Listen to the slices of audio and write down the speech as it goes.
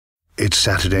It's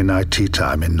Saturday night tea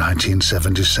time in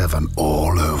 1977,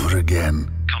 all over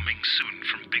again. Coming soon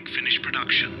from Big Finish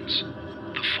Productions,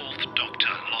 the Fourth Doctor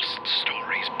Lost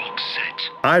Stories box set.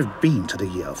 I've been to the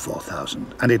year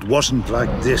 4000, and it wasn't like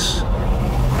this.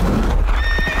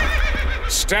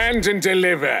 Stand and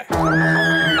deliver.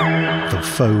 The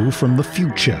foe from the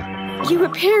future. You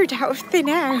appeared out of thin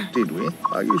air. Did we?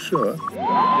 Are you sure?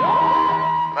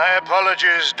 My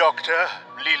apologies, Doctor.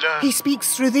 Leela. He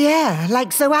speaks through the air,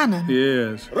 like Zoannon.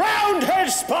 Yes.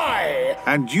 Roundhead spy!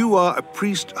 And you are a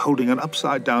priest holding an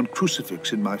upside-down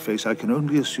crucifix in my face. I can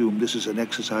only assume this is an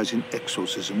exercise in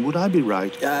exorcism. Would I be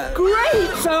right? Great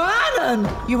Zoannon!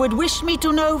 You would wish me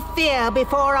to know fear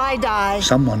before I die.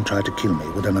 Someone tried to kill me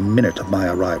within a minute of my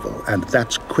arrival, and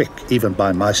that's quick, even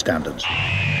by my standards.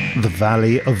 The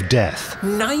Valley of Death.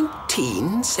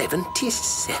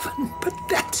 1977? But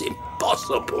that's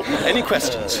impossible. Any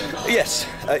questions? Yes,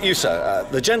 you, sir.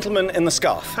 The gentleman in the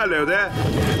scarf. Hello there.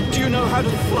 Do you know how to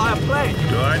fly a plane?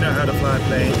 Do I know how to fly a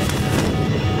plane?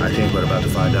 I think we're about to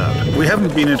find out. We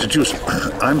haven't been introduced.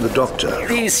 I'm the Doctor.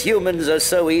 These humans are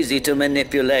so easy to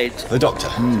manipulate. The Doctor.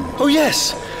 Oh,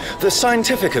 yes. The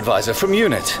scientific advisor from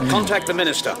UNIT. Contact the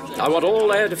Minister. I want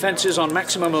all air defenses on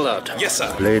maximum alert. Yes,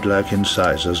 sir. Blade-like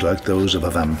incisors like those of a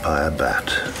vampire bat.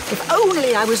 If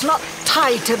only I was not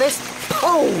tied to this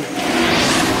pole.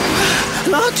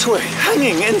 An archway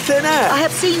hanging in thin air. I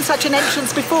have seen such an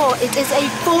entrance before. It is a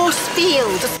force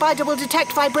field. The spider will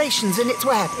detect vibrations in its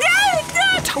web.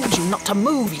 I told you not to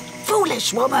move, you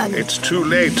foolish woman. It's too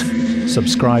late.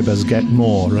 Subscribers get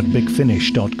more at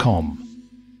bigfinish.com.